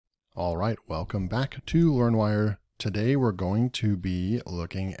All right, welcome back to LearnWire. Today we're going to be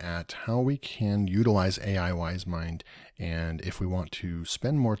looking at how we can utilize AIWiseMind, and if we want to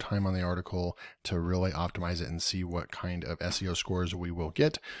spend more time on the article to really optimize it and see what kind of SEO scores we will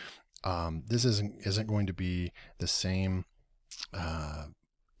get. This isn't going to be the same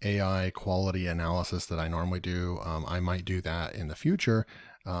AI quality analysis that I normally do. I might do that in the future.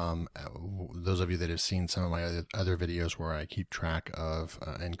 Those of you that have seen some of my other videos where I keep track of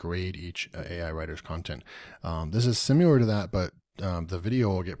and grade each AI writer's content. This is similar to that, but the video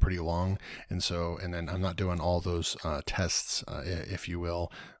will get pretty long. And then I'm not doing all those tests, if you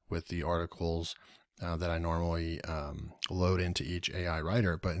will, with the articles that I normally load into each AI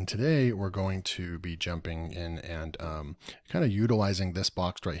writer. But in today, we're going to be jumping in and kind of utilizing this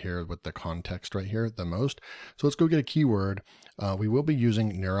box right here with the context right here the most. So let's go get a keyword. We will be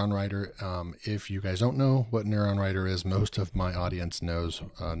using Neuronwriter. If you guys don't know what Neuronwriter is, most of my audience knows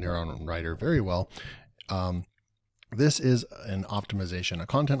Neuronwriter very well. This is an optimization, a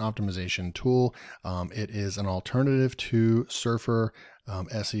content optimization tool. It is an alternative to Surfer,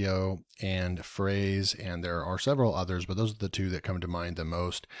 SEO, and Phrase, and there are several others, but those are the two that come to mind the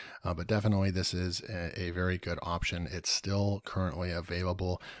most. But definitely this is a very good option. It's still currently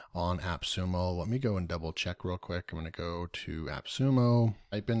available on AppSumo. Let me go and double check real quick. I'm going to go to AppSumo,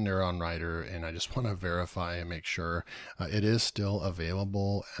 type in Neuronwriter, and I just want to verify and make sure it is still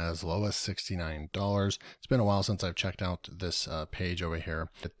available as low as $69. It's been a while since I've checked out this page over here.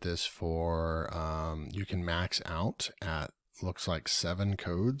 Get this for, you can max out at looks like 7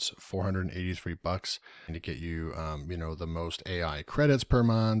 codes, $483 to get you, the most AI credits per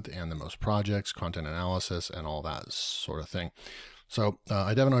month and the most projects, content analysis, and all that sort of thing. So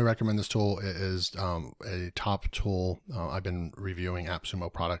I definitely recommend this tool. It is a top tool. I've been reviewing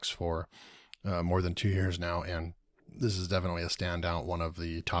AppSumo products for more than 2 years now, and this is definitely a standout, one of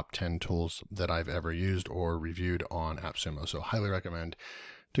the top 10 tools that I've ever used or reviewed on AppSumo. So highly recommend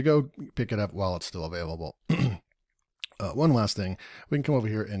to go pick it up while it's still available. One last thing, we can come over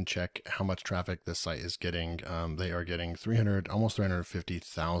here and check how much traffic this site is getting. They are getting almost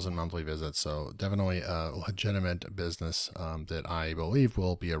 350,000 monthly visits. So definitely a legitimate business that I believe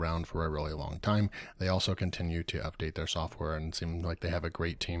will be around for a really long time. They also continue to update their software and seem like they have a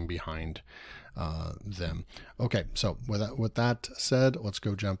great team behind them. Okay, so with that said, let's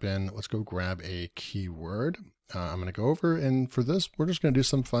go jump in. Let's go grab a keyword. I'm going to go over, and for this, we're just going to do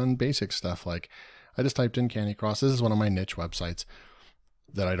some fun basic stuff like I just typed in Candy Cross. This is one of my niche websites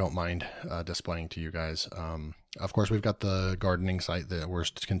that I don't mind displaying to you guys. Of course, we've got the gardening site that we're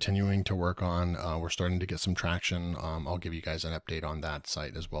continuing to work on. We're starting to get some traction. I'll give you guys an update on that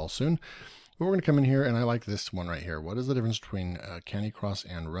site as well soon. But we're going to come in here, and I like this one right here. What is the difference between Candy Cross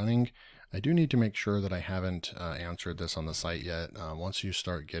and running? I do need to make sure that I haven't answered this on the site yet. Once you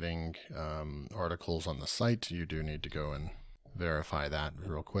start getting articles on the site, you do need to go and verify that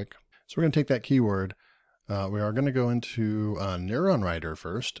real quick. So we're going to take that keyword. We are going to go into Neuronwriter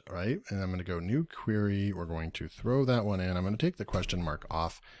first, right? And I'm going to go new query. We're going to throw that one in. I'm going to take the question mark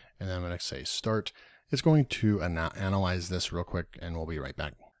off, and then I'm going to say start. It's going to analyze this real quick, and we'll be right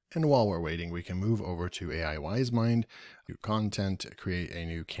back. And while we're waiting, we can move over to AIWiseMind, do content, create a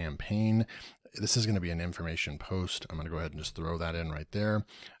new campaign. This is going to be an information post. I'm going to go ahead and just throw that in right there.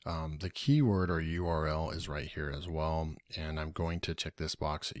 The keyword or URL is right here as well. And I'm going to check this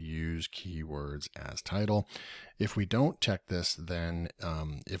box, use keywords as title. If we don't check this, then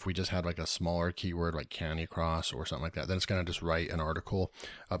if we just had like a smaller keyword like Candy Cross or something like that, then it's going to just write an article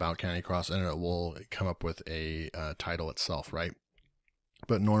about Candy Cross and it will come up with a title itself, right?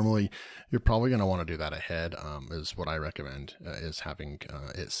 But normally you're probably going to want to do that ahead, is what I recommend, is having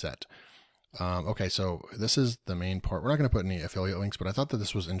it set. Okay, so this is the main part. We're not going to put any affiliate links, but I thought that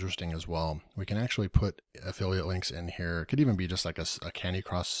this was interesting as well. We can actually put affiliate links in here. It could even be just like a Candy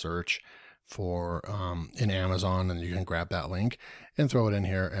Cross search for in Amazon, and you can grab that link and throw it in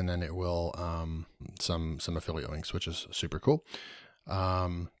here, and then it will some affiliate links, which is super cool.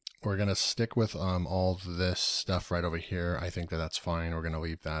 We're going to stick with all this stuff right over here. I think that that's fine. We're going to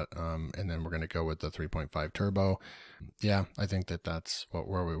leave that. And then we're going to go with the 3.5 turbo. Yeah, I think that that's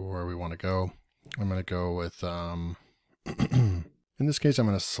where we want to go. I'm going to go with, in this case, I'm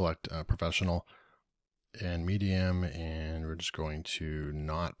going to select professional and medium, and we're just going to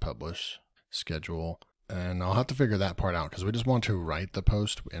not publish schedule. And I'll have to figure that part out because we just want to write the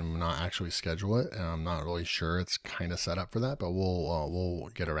post and not actually schedule it. And I'm not really sure it's kind of set up for that, but we'll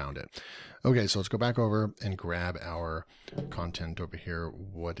get around it. Okay, so let's go back over and grab our content over here.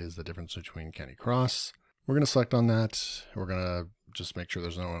 What is the difference between Candy Cross? We're going to select on that. We're going to just make sure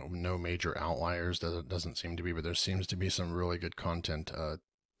there's no major outliers. There doesn't seem to be, but there seems to be some really good content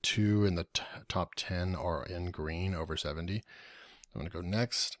 2 in the top 10 are in green over 70. I'm going to go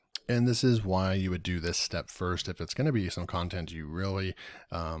next. And this is why you would do this step first. If it's going to be some content you really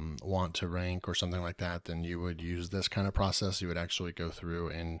want to rank or something like that, then you would use this kind of process. You would actually go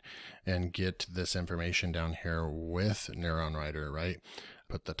through and get this information down here with Neuronwriter, right?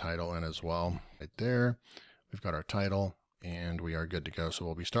 Put the title in as well. Right there, we've got our title and we are good to go. So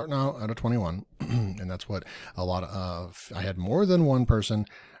we'll be starting out of 21. And that's what a lot of, I had more than one person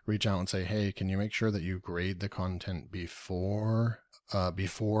reach out and say, hey, can you make sure that you grade the content before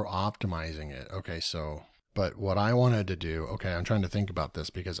optimizing it? Okay, so, but what I wanted to do, okay, I'm trying to think about this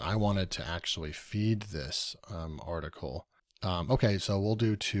because I wanted to actually feed this article. Okay, so we'll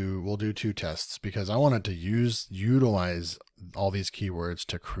do two tests because I wanted to utilize all these keywords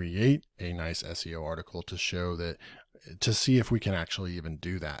to create a nice SEO article to show that, to see if we can actually even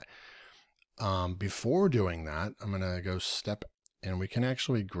do that. Before doing that, I'm going to go step and we can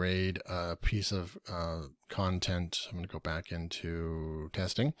actually grade a piece of content. I'm going to go back into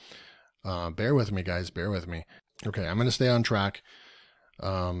testing. Bear with me, guys. Bear with me. Okay, I'm going to stay on track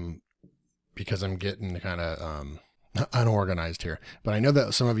because I'm getting kind of unorganized here. But I know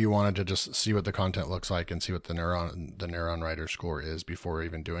that some of you wanted to just see what the content looks like and see what the Neuronwriter score is before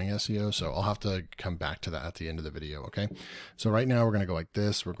even doing SEO. So I'll have to come back to that at the end of the video. Okay. So right now we're going to go like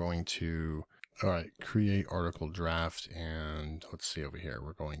this. We're going to, all right, create article draft. And let's see over here.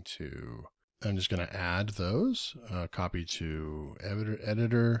 We're going to, I'm just going to add those, copy to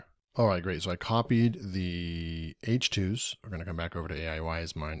editor. All right, great. So I copied the H2s. We're going to come back over to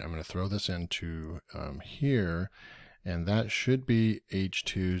AIWiseMind. I'm going to throw this into here, and that should be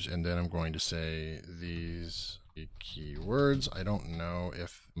H2s. And then I'm going to say these keywords. I don't know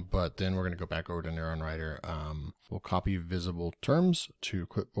if, but then we're going to go back over to Neuronwriter. We'll copy visible terms to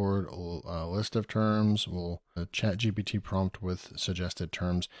clipboard, list of terms. We'll chat GPT prompt with suggested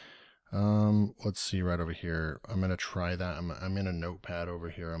terms. Let's see right over here. I'm going to try that. I'm in a notepad over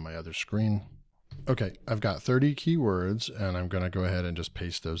here on my other screen. Okay, I've got 30 keywords and I'm going to go ahead and just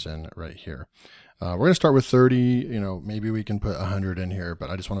paste those in right here. We're going to start with 30, you know, maybe we can put 100 in here, but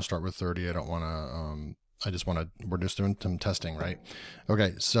I just want to start with 30. I don't want to, we're just doing some testing, right?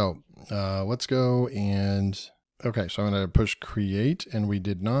 Okay, so, let's go and, okay, so I'm going to push create and we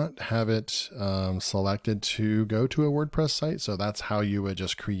did not have it selected to go to a WordPress site. So that's how you would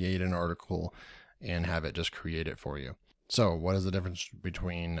just create an article and have it just create it for you. So what is the difference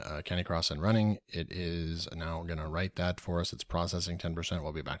between Candy Cross and running? It is now going to write that for us. It's processing 10%.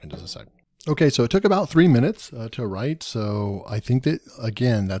 We'll be back in just a sec. Okay, so it took about 3 minutes to write. So I think that,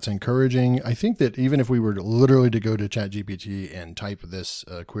 again, that's encouraging. I think that even if we were literally to go to ChatGPT and type this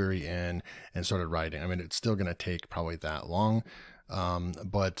query in and started writing, I mean, it's still going to take probably that long.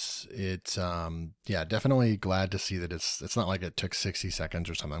 But it's, yeah, definitely glad to see that it's not like it took 60 seconds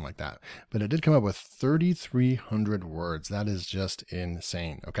or something like that, but it did come up with 3,300 words. That is just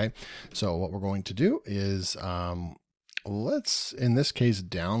insane. Okay. So what we're going to do is, let's, in this case,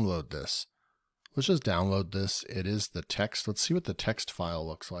 download this. Let's just download this. It is the text. Let's see what the text file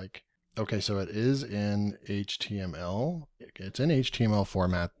looks like. Okay, so it is in HTML. It's in HTML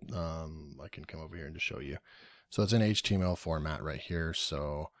format. I can come over here and just show you. So it's in HTML format right here.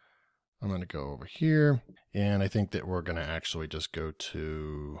 So I'm going to go over here and I think that we're going to actually just go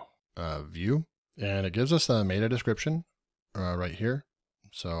to view and it gives us the meta description right here.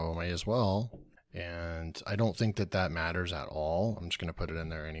 So may as well. And I don't think that that matters at all. I'm just going to put it in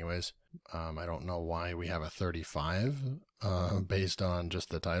there anyways. I don't know why we have a 35 based on just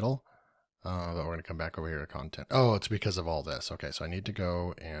the title. But we're going to come back over here to content. Oh, it's because of all this. Okay, so I need to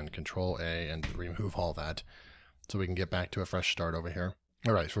go and Control A and remove all that so we can get back to a fresh start over here.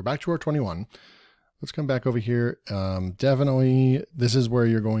 All right, so we're back to our 21. Let's come back over here. Definitely, this is where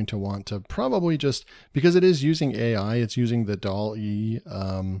you're going to want to probably just, because it is using AI, it's using the DALL-E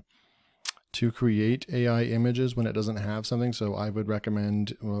to create AI images when it doesn't have something. So I would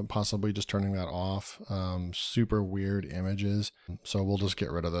recommend possibly just turning that off. Super weird images. So we'll just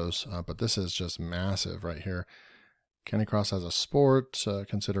get rid of those. But this is just massive right here. Candy Cross has a sport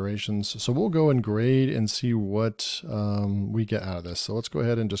considerations. So we'll go and grade and see what we get out of this. So let's go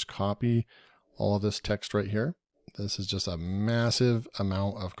ahead and just copy all of this text right here. This is just a massive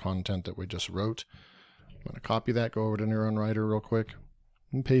amount of content that we just wrote. I'm going to copy that, go over to Neuronwriter real quick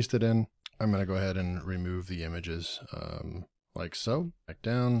and paste it in. I'm going to go ahead and remove the images like so. Back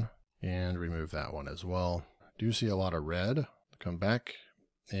down and remove that one as well. Do see a lot of red. Come back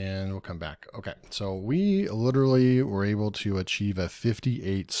and we'll come back. Okay, so we literally were able to achieve a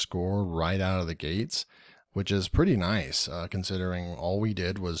 58 score right out of the gates, which is pretty nice considering all we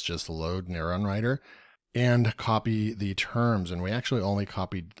did was just load Neuronwriter. and copy the terms. And we actually only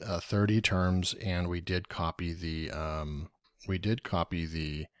copied 30 terms, and we did copy the,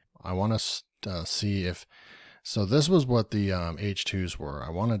 I want to see if, so this was what the H2s were. I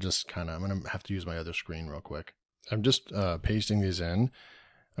want to just I'm going to have to use my other screen real quick. I'm just pasting these in.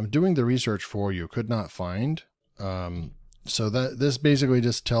 I'm doing the research for you, could not find. So that this basically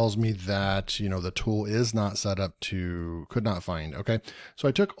just tells me that, you know, the tool is not set up to, could not find. Okay. So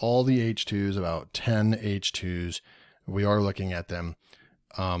I took all the H2s, about 10 H2s. We are looking at them.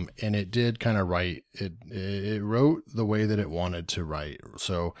 And it did kind of write, it wrote the way that it wanted to write.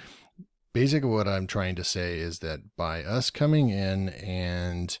 So basically what I'm trying to say is that by us coming in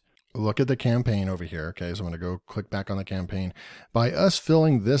and look at the campaign over here. Okay. So I'm going to go click back on the campaign. By us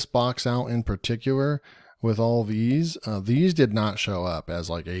filling this box out in particular, with all these did not show up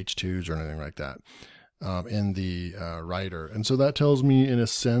as like H2s or anything like that in the writer. And so that tells me in a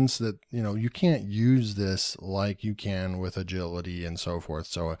sense that, you know, you can't use this like you can with agility and so forth.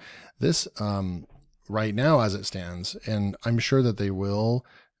 So this right now as it stands, and I'm sure that they will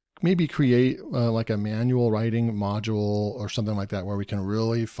maybe create like a manual writing module or something like that where we can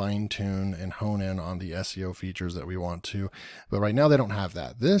really fine tune and hone in on the SEO features that we want to. But right now they don't have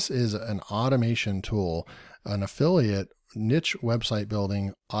that. This is an automation tool, an affiliate niche website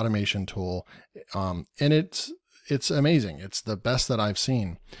building automation tool. And it's amazing. It's the best that I've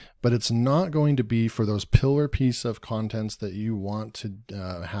seen, but it's not going to be for those pillar piece of contents that you want to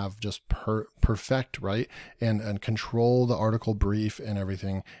have just perfect, right? And control the article brief and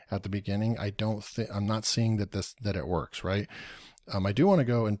everything at the beginning. I'm not seeing that it works, right? I do want to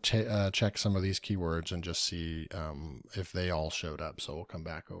go and check some of these keywords and just see if they all showed up. So we'll come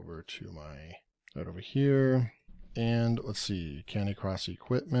back over to right over here, and let's see, Candy Cross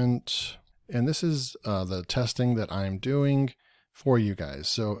equipment. And this is the testing that I'm doing for you guys.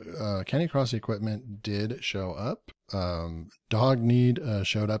 So Candy Cross equipment did show up. Dog need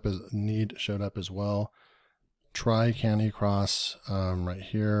showed up as well. Try Candy Cross right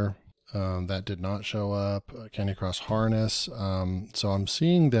here. That did not show up. Candy Cross harness. So I'm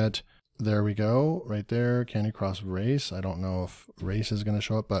seeing that. There we go, right there. Candy Cross race. I don't know if race is going to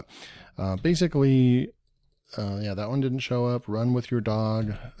show up, but basically. Yeah, that one didn't show up. Run with your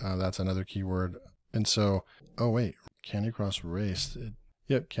dog. That's another keyword. And so, oh wait, Candy Cross race.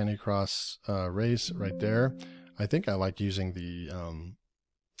 Yep, Candy Cross race right there. I think I like using the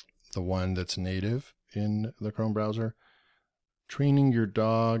one that's native in the Chrome browser. Training your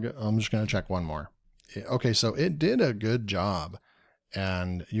dog. I'm just going to check one more. Okay, so it did a good job.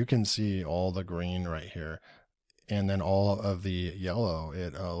 And you can see all the green right here. And then all of the yellow,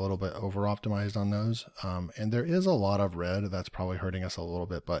 it a little bit over optimized on those. And there is a lot of red that's probably hurting us a little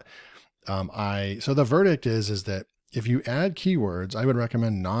bit, but so the verdict is that if you add keywords, I would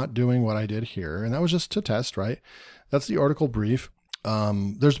recommend not doing what I did here. And that was just to test, right? That's the article brief.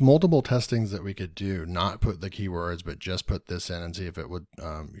 There's multiple testings that we could do, not put the keywords, but just put this in and see if it would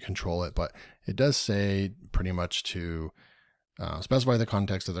control it. But it does say pretty much to specify the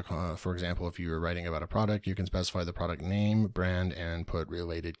context of the, for example, if you were writing about a product, you can specify the product name, brand, and put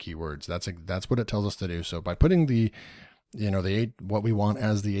related keywords. That's what it tells us to do. So by putting the, you know, what we want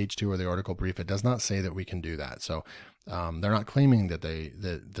as the H2 or the article brief, it does not say that we can do that. So they're not claiming that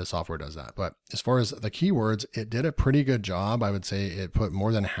the software does that. But as far as the keywords, it did a pretty good job. I would say it put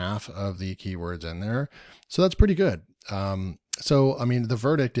more than half of the keywords in there. So that's pretty good. So, I mean, the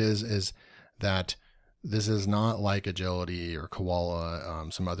verdict is that this is not like Agility or Koala,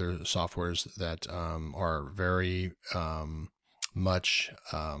 some other softwares that are very much,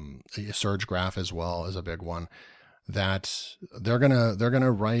 Surge Graph as well is a big one, that they're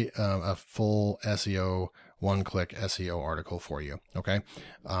gonna write a full SEO, one-click SEO article for you. Okay.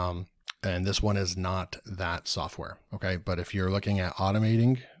 And this one is not that software. Okay. But if you're looking at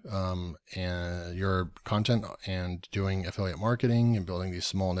automating and your content and doing affiliate marketing and building these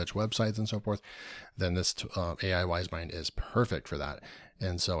small niche websites and so forth, then this AIWiseMind is perfect for that.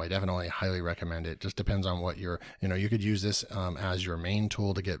 And so I definitely highly recommend it. Just depends on what you could use this as your main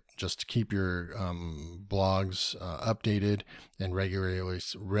tool to just keep your blogs updated and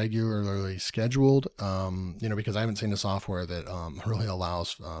regularly scheduled. Because I haven't seen a software that really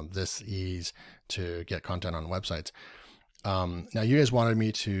allows this ease to get content on websites. Now you guys wanted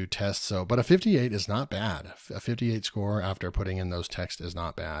me to test, but a 58 is not bad. A 58 score after putting in those text is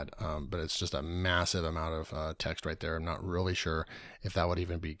not bad. But it's just a massive amount of text right there. I'm not really sure if that would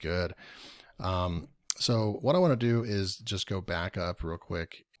even be good. So what I want to do is just go back up real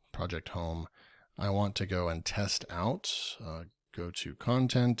quick, Project Home. I want to go and test out, go to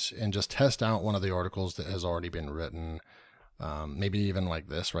content and just test out one of the articles that has already been written. Maybe even like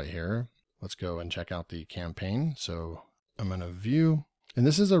this right here. let's go and check out the campaign. So I'm going to view, and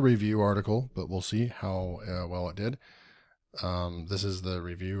this is a review article, but we'll see how well it did. This is the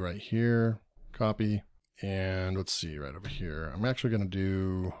review right here, copy, and let's see right over here. I'm actually going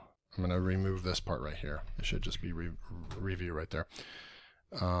to remove this part right here. It should just be review right there.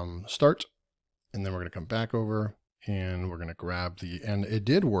 Start, and then we're going to come back over and we're going to grab and it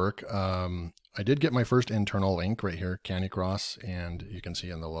did work. I did get my first internal link right here, Candy Cross, and you can see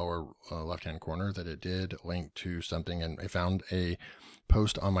in the lower left-hand corner that it did link to something, and I found a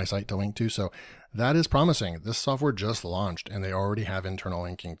post on my site to link to. So that is promising. This software just launched and they already have internal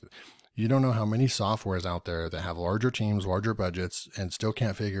linking. You don't know how many softwares out there that have larger teams, larger budgets, and still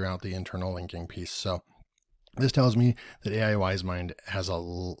can't figure out the internal linking piece. So this tells me that AIWiseMind has a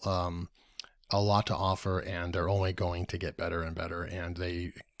lot to offer, and they're only going to get better and better. And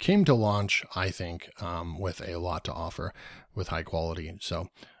they came to launch, I think, with a lot to offer with high quality. So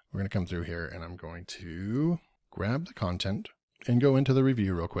we're going to come through here and I'm going to grab the content and go into the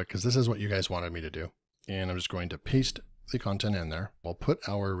review real quick, because this is what you guys wanted me to do. And I'm just going to paste the content in there. We'll put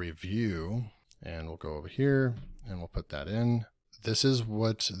our review and we'll go over here and we'll put that in. This is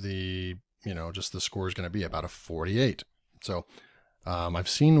what the, just the score is going to be, about a 48. So I've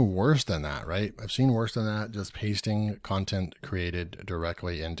seen worse than that, right? I've seen worse than that, just pasting content created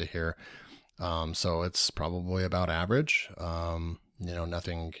directly into here. So it's probably about average,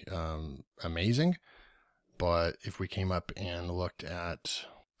 nothing amazing. But if we came up and looked at,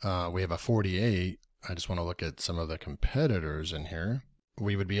 we have a 48. I just want to look at some of the competitors in here.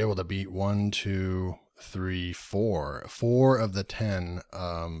 We would be able to beat 1, 2, 3, 4 of the 10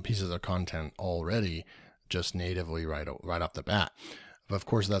 pieces of content already, just natively right off the bat. But of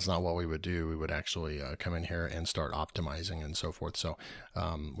course, that's not what we would do. We would actually come in here and start optimizing and so forth. So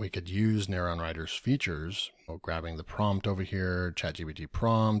we could use Neuronwriter's features, grabbing the prompt over here, ChatGPT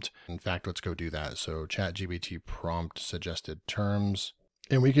prompt. In fact, let's go do that. So ChatGPT prompt suggested terms,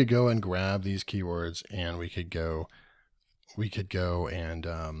 and we could go and grab these keywords, and we could go and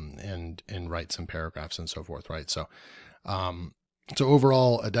write some paragraphs and so forth, right? So so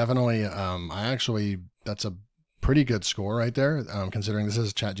overall, definitely, that's a pretty good score right there, considering this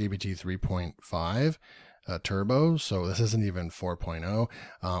is ChatGPT 3.5 Turbo, so this isn't even 4.0.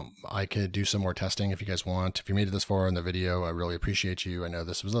 I could do some more testing if you guys want. If you made it this far in the video, I really appreciate you. I know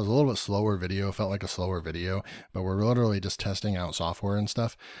this was a little bit slower video, felt like a slower video, but we're literally just testing out software and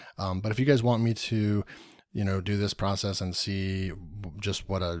stuff. But if you guys want me to, do this process and see just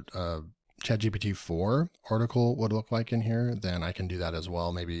what a ChatGPT 4 article would look like in here, then I can do that as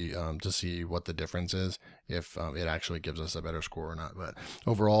well, maybe to see what the difference is, if it actually gives us a better score or not. But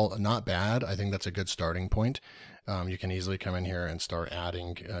overall, not bad. I think that's a good starting point. You can easily come in here and start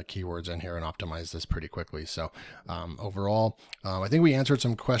adding keywords in here and optimize this pretty quickly. So overall, I think we answered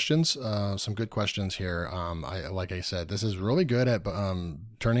some questions, some good questions here. Like I said, this is really good at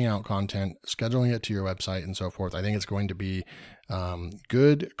turning out content, scheduling it to your website and so forth. I think it's going to be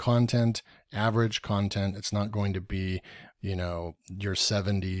good content, average content. It's not going to be, your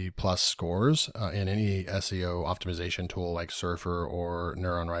 70 plus scores in any SEO optimization tool like Surfer or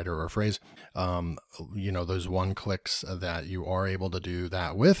Neuronwriter or Phrase. Those one clicks that you are able to do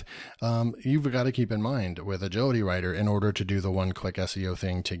that with, you've got to keep in mind with Agility Writer, in order to do the one click SEO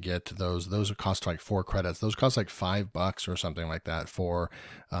thing to get those cost like 4 credits. Those cost like $5 or something like that for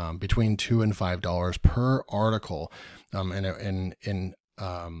between $2 and $5 per article.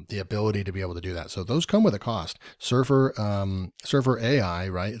 The ability to be able to do that. So those come with a cost. Surfer AI,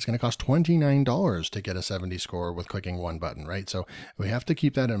 right? It's going to cost $29 to get a 70 score with clicking one button, right? So we have to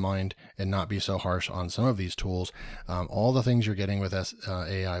keep that in mind and not be so harsh on some of these tools. All the things you're getting with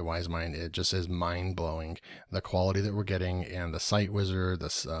AIWiseMind, it just is mind blowing. The quality that we're getting and the site wizard,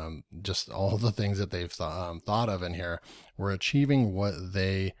 just all the things that they've thought of in here. We're achieving what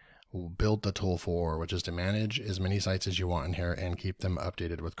they built the tool for, which is to manage as many sites as you want in here and keep them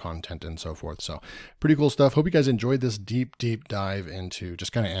updated with content and so forth. So pretty cool stuff. Hope you guys enjoyed this deep dive into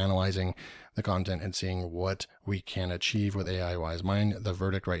just kind of analyzing the content and seeing what we can achieve with AIWiseMind. The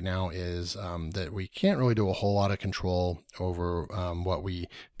verdict right now is that we can't really do a whole lot of control over what we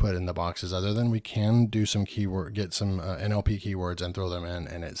put in the boxes, other than we can do some get some NLP keywords and throw them in,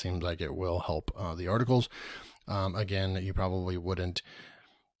 and it seems like it will help the articles. Again, you probably wouldn't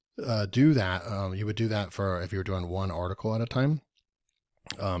do that. You would do that for if you're doing one article at a time.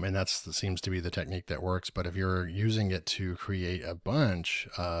 And that seems to be the technique that works. But if you're using it to create a bunch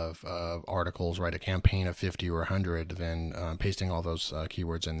of articles, write a campaign of 50 or 100, then pasting all those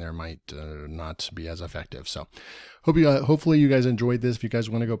keywords in there might not be as effective. So hopefully you guys enjoyed this. If you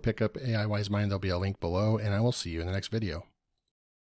guys want to go pick up AIWiseMind, there'll be a link below, and I will see you in the next video.